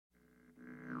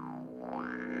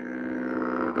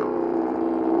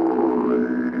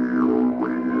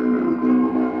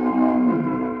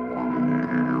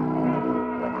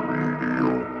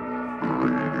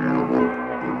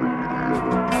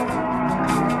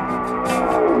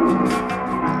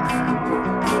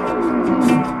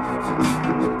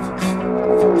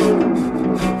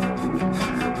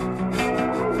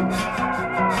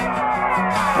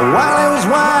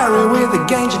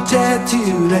gained your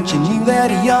tattoo that you knew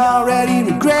that he already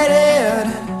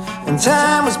regretted. And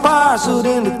time was parceled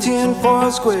into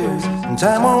tinfoil squares, and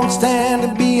time won't stand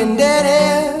to be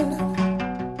indebted.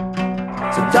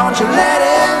 So don't you let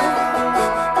it,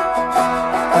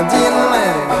 I didn't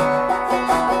let it,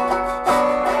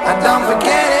 I don't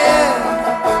forget it,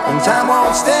 and time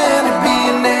won't stand to be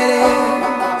indebted.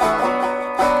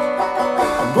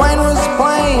 Dwayne was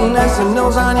plain as the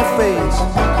nose on your face.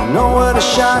 You know what a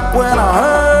shock when I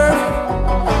heard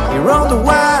he rode the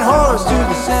white horse to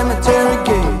the cemetery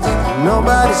gates.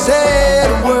 Nobody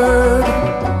said a word.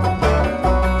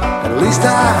 At least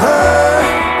I heard.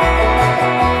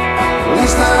 At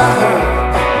least I heard.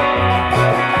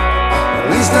 At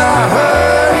least I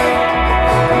heard.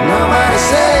 Nobody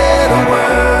said a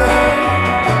word.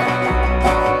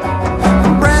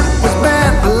 Brent was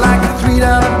bent like a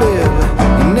 $3 bill.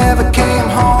 He never came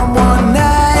home one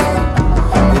night.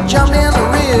 He jumped in the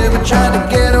river, tried to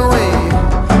get away.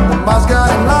 The boss got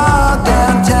him locked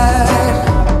down tight.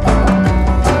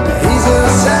 He's a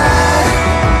sight.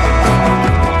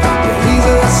 Yeah, he's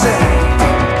a sight.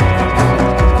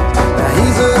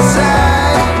 He's a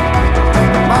sight.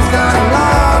 The boss got him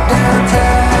locked down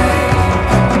tight.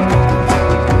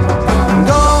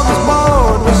 Gold was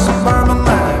bored with suburban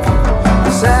life.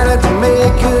 Decided to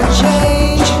make a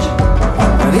change.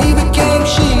 But he became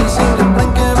she's in the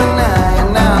blink of an eye. And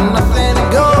now nothing of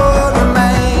gold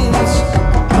remains.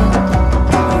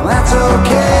 Well, that's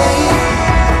okay.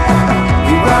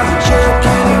 He was a jerk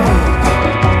anyway.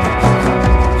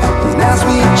 He's now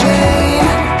sweet Jane.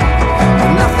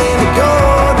 And nothing of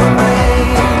gold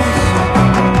remains.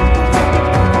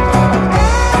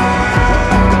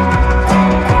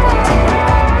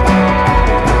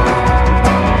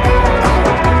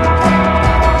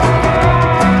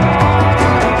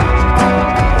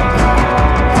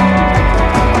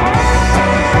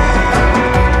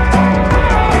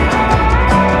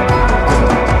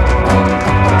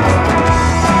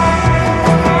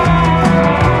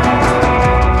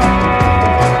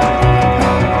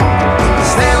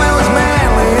 Stanley was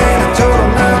manly and a total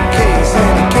nutcase,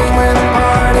 and he came with a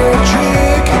party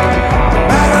trick.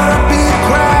 Batter up, he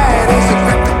cried as he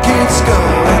cracked the kid's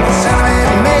skull, and the sound of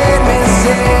it made me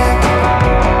sick.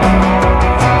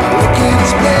 Look at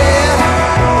his blood.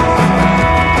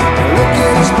 Look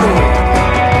at his blood.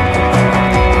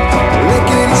 Look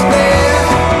at his blood.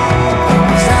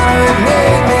 The sound of it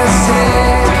made me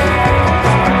sick.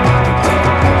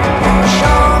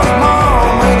 Sean was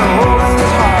born with a hole in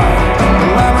his heart.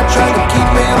 Mama tried to keep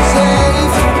him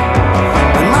safe,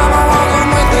 but Mama wasn't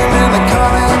with him in the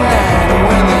coming night. And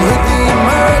when they hit the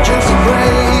emergency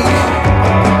brake,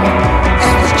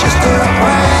 it was just a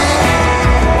prank.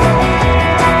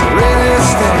 Really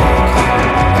stank.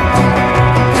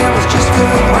 It was just a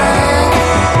prank.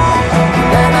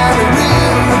 That night the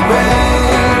river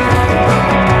bank.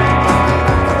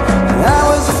 I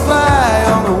was a fly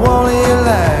on the wall of your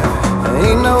life. There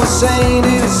ain't no saint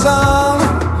in a song.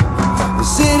 The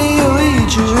city will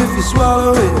eat you if you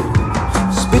swallow it.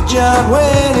 Spit you out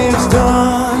when